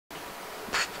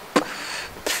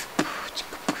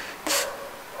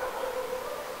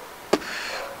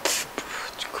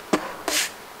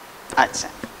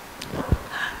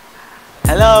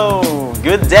Hello,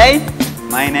 good day.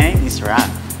 My name is Raf.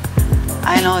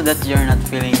 I know that you're not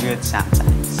feeling good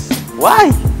sometimes. Why?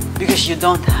 Because you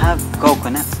don't have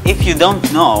coconut. If you don't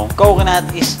know, coconut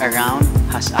is a round,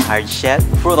 has a hard shell,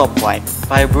 fruit of white,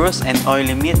 fibrous and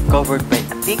oily meat covered by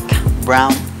a thick,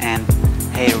 brown and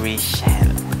hairy shell.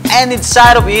 And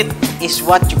inside of it is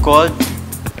what you call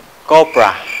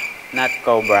copra, not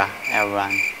cobra,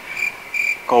 everyone.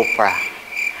 Copra.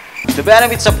 The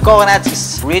benefits of coconut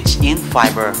is rich in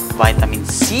fiber, vitamin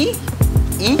C,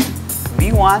 E,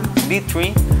 B1,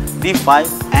 B3,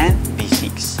 B5, and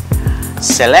B6.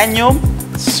 Selenium,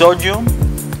 sodium,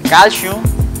 calcium,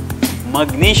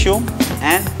 magnesium,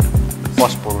 and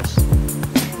phosphorus.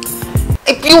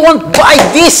 If you won't buy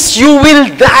this, you will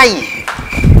die!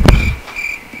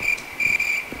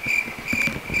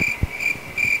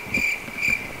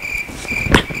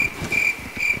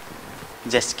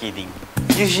 Just kidding.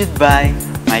 You should buy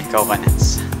my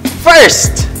coconuts.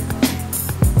 First,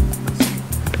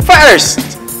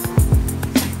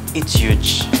 it's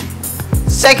huge.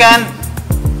 Second,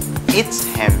 it's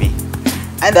heavy.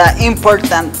 And the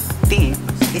important thing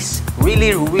is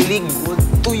really good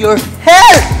to your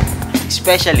health.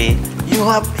 Especially, you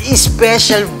have a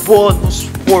special bonus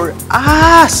for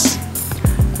us.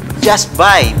 Just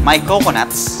buy my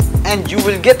coconuts and you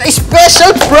will get a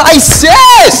special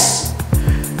prices.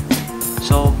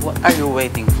 So, what are you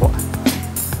waiting for?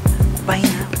 Buy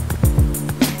now.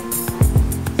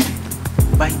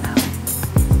 Buy now.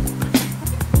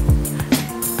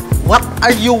 What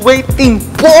are you waiting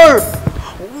for?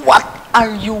 What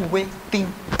are you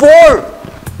waiting for?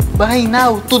 Buy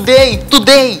now, today.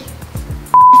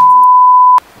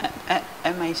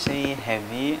 Am I saying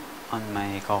heavy on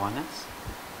my coconuts?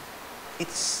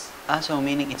 It's also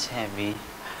meaning it's heavy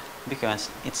because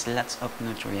it's lots of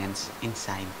nutrients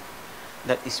inside.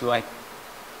 That is why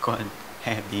called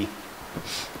heavy.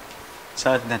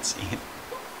 So that's it.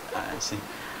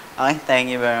 Okay, thank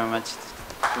you very much.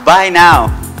 Buy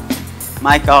now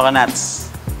my coconuts.